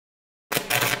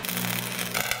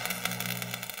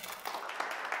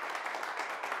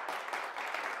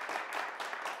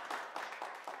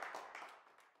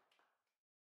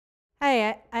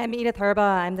I'm Edith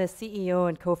Harbaugh. I'm the CEO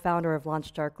and co-founder of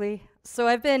LaunchDarkly. So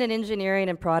I've been in engineering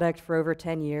and product for over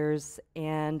 10 years,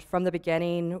 and from the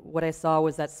beginning, what I saw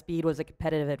was that speed was a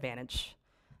competitive advantage.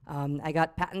 I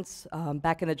got patents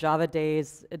back in the Java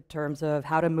days in terms of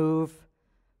how to move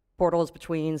portals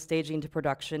between staging to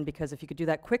production, because if you could do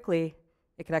that quickly,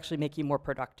 it could actually make you more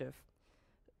productive.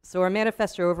 So our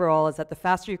manifesto overall is that the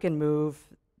faster you can move,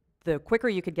 the quicker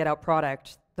you could get out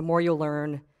product, the more you'll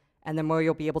learn, and the more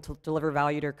you'll be able to deliver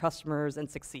value to your customers and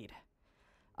succeed.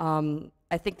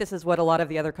 I think this is what a lot of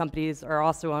the other companies are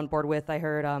also on board with. I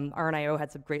heard RNIO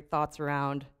had some great thoughts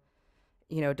around,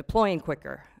 deploying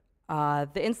quicker. The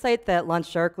insight that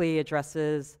LaunchDarkly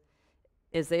addresses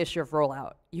is the issue of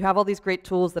rollout. You have all these great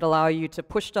tools that allow you to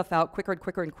push stuff out quicker and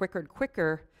quicker and quicker and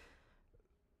quicker.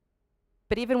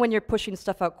 But even when you're pushing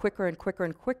stuff out quicker and quicker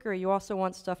and quicker, you also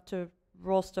want stuff to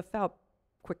roll stuff out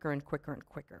quicker and quicker and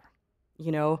quicker.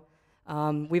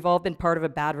 We've all been part of a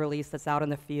bad release that's out in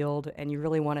the field, and you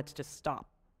really want it to just stop.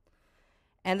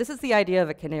 And this is the idea of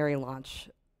a Canary Launch.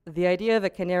 The idea of a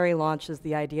Canary Launch is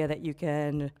the idea that you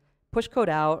can push code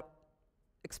out,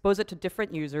 expose it to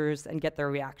different users, and get their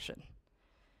reaction.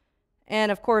 And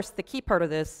of course, the key part of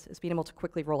this is being able to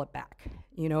quickly roll it back.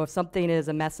 If something is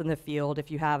a mess in the field,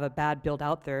 if you have a bad build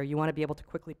out there, you want to be able to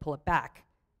quickly pull it back,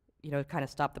 kind of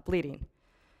stop the bleeding.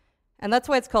 And that's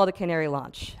why it's called a Canary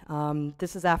Launch.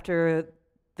 This is after,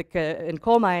 in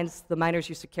coal mines, the miners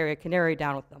used to carry a canary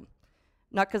down with them.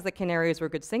 Not because the canaries were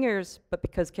good singers, but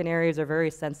because canaries are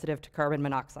very sensitive to carbon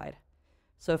monoxide.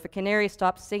 So if a canary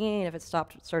stopped singing, if it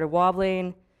started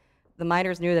wobbling, the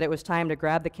miners knew that it was time to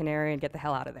grab the canary and get the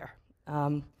hell out of there.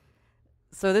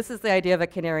 So this is the idea of a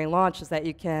Canary Launch, is that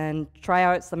you can try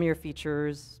out some of your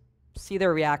features, see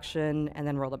their reaction, and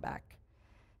then roll it back.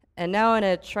 And now, in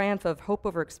a triumph of hope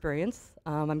over experience,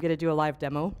 I'm going to do a live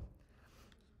demo,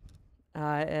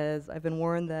 as I've been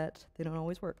warned that they don't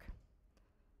always work.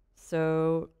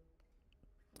 So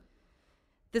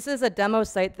this is a demo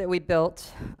site that we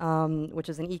built, which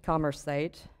is an e-commerce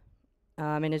site.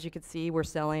 And as you can see, we're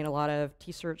selling a lot of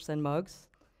t-shirts and mugs.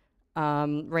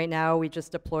 Right now, we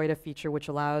just deployed a feature which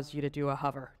allows you to do a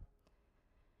hover.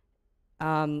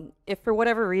 If for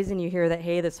whatever reason you hear that,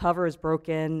 hey, this hover is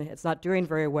broken, it's not doing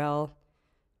very well,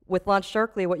 with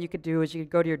LaunchDarkly, what you could do is you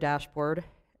could go to your dashboard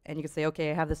and you could say,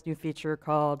 okay, I have this new feature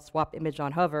called swap image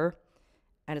on hover,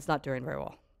 and it's not doing very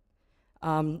well.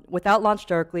 Without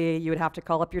LaunchDarkly, you would have to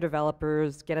call up your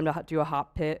developers, get them to do a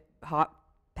hot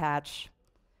patch,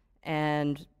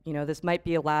 and this might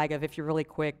be a lag of, if you're really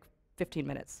quick, 15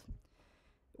 minutes.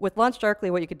 With LaunchDarkly,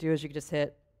 what you could do is you could just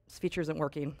hit, this feature isn't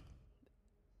working,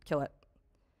 kill it.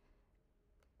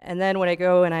 And then when I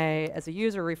go and I, as a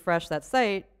user, refresh that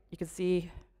site, you can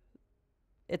see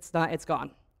it's gone.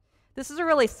 This is a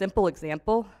really simple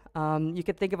example. You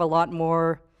could think of a lot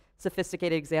more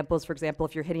sophisticated examples. For example,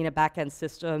 if you're hitting a back-end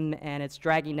system and it's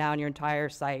dragging down your entire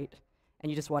site and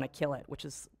you just want to kill it, which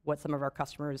is what some of our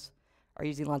customers are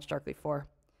using LaunchDarkly for.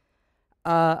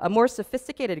 A more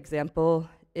sophisticated example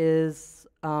is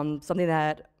something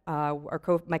that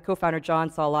my co-founder John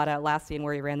saw a lot at Atlassian,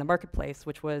 where he ran the marketplace,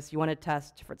 which was you want to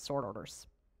test different sort orders.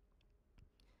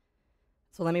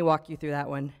 So let me walk you through that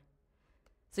one.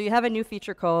 So you have a new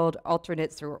feature called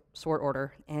alternate sort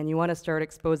order, and you want to start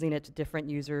exposing it to different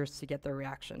users to get their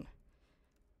reaction.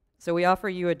 So we offer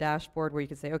you a dashboard where you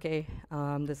can say, okay,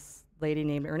 this lady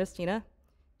named Ernestina,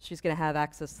 she's going to have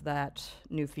access to that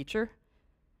new feature.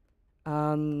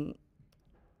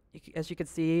 As you can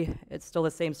see, it's still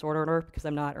the same sort order because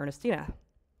I'm not Ernestina.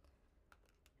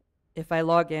 If I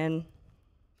log in,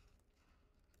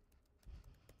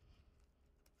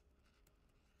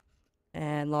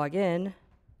 and log in,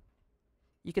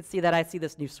 you can see that I see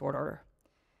this new sort order.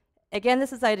 Again,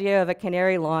 this is the idea of a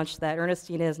Canary Launch, that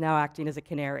Ernestina is now acting as a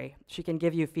canary. She can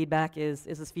give you feedback, is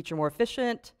this feature more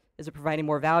efficient? Is it providing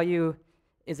more value?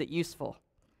 Is it useful?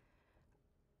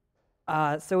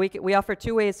 So we offer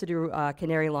two ways to do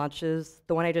Canary Launches.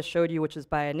 The one I just showed you, which is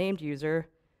by a named user.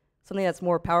 Something that's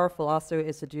more powerful also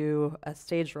is to do a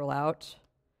stage rollout,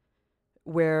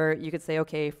 where you could say,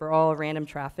 okay, for all random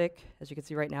traffic, as you can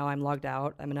see right now, I'm logged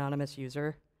out, I'm an anonymous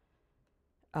user.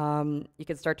 You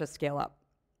can start to scale up.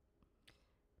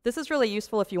 This is really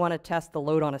useful if you want to test the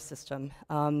load on a system.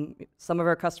 Some of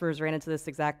our customers ran into this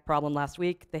exact problem last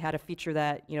week. They had a feature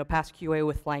that passed QA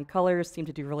with flying colors, seemed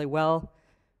to do really well.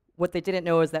 What they didn't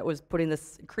know is that was putting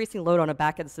this increasing load on a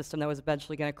backend system that was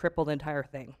eventually going to cripple the entire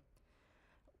thing.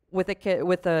 With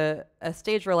a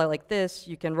stage rollout like this,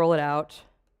 you can roll it out,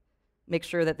 make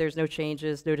sure that there's no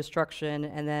changes, no destruction,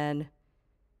 and then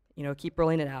keep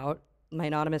rolling it out. My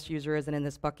anonymous user isn't in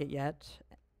this bucket yet.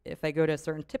 If I go to a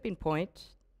certain tipping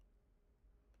point,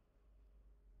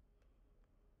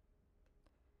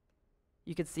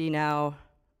 you can see now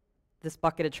this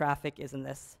bucket of traffic is in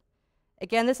this.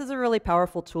 Again, this is a really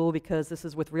powerful tool because this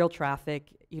is with real traffic.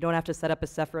 You don't have to set up a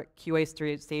separate QA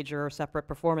stager or separate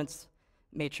performance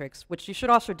matrix, which you should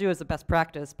also do as a best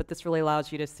practice, but this really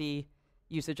allows you to see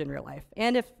usage in real life.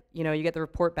 And if you get the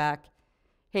report back,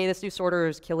 hey, this new sorter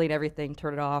is killing everything,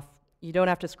 turn it off. You don't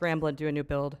have to scramble and do a new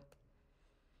build.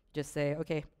 Just say,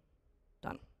 okay,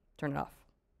 done, turn it off.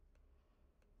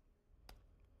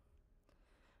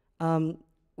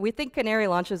 We think Canary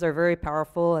Launches are very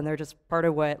powerful, and they're just part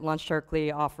of what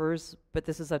LaunchDarkly offers, but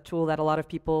this is a tool that a lot of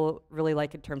people really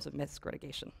like in terms of risk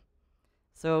mitigation.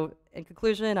 So in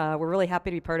conclusion, we're really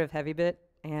happy to be part of HeavyBit,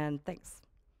 and thanks.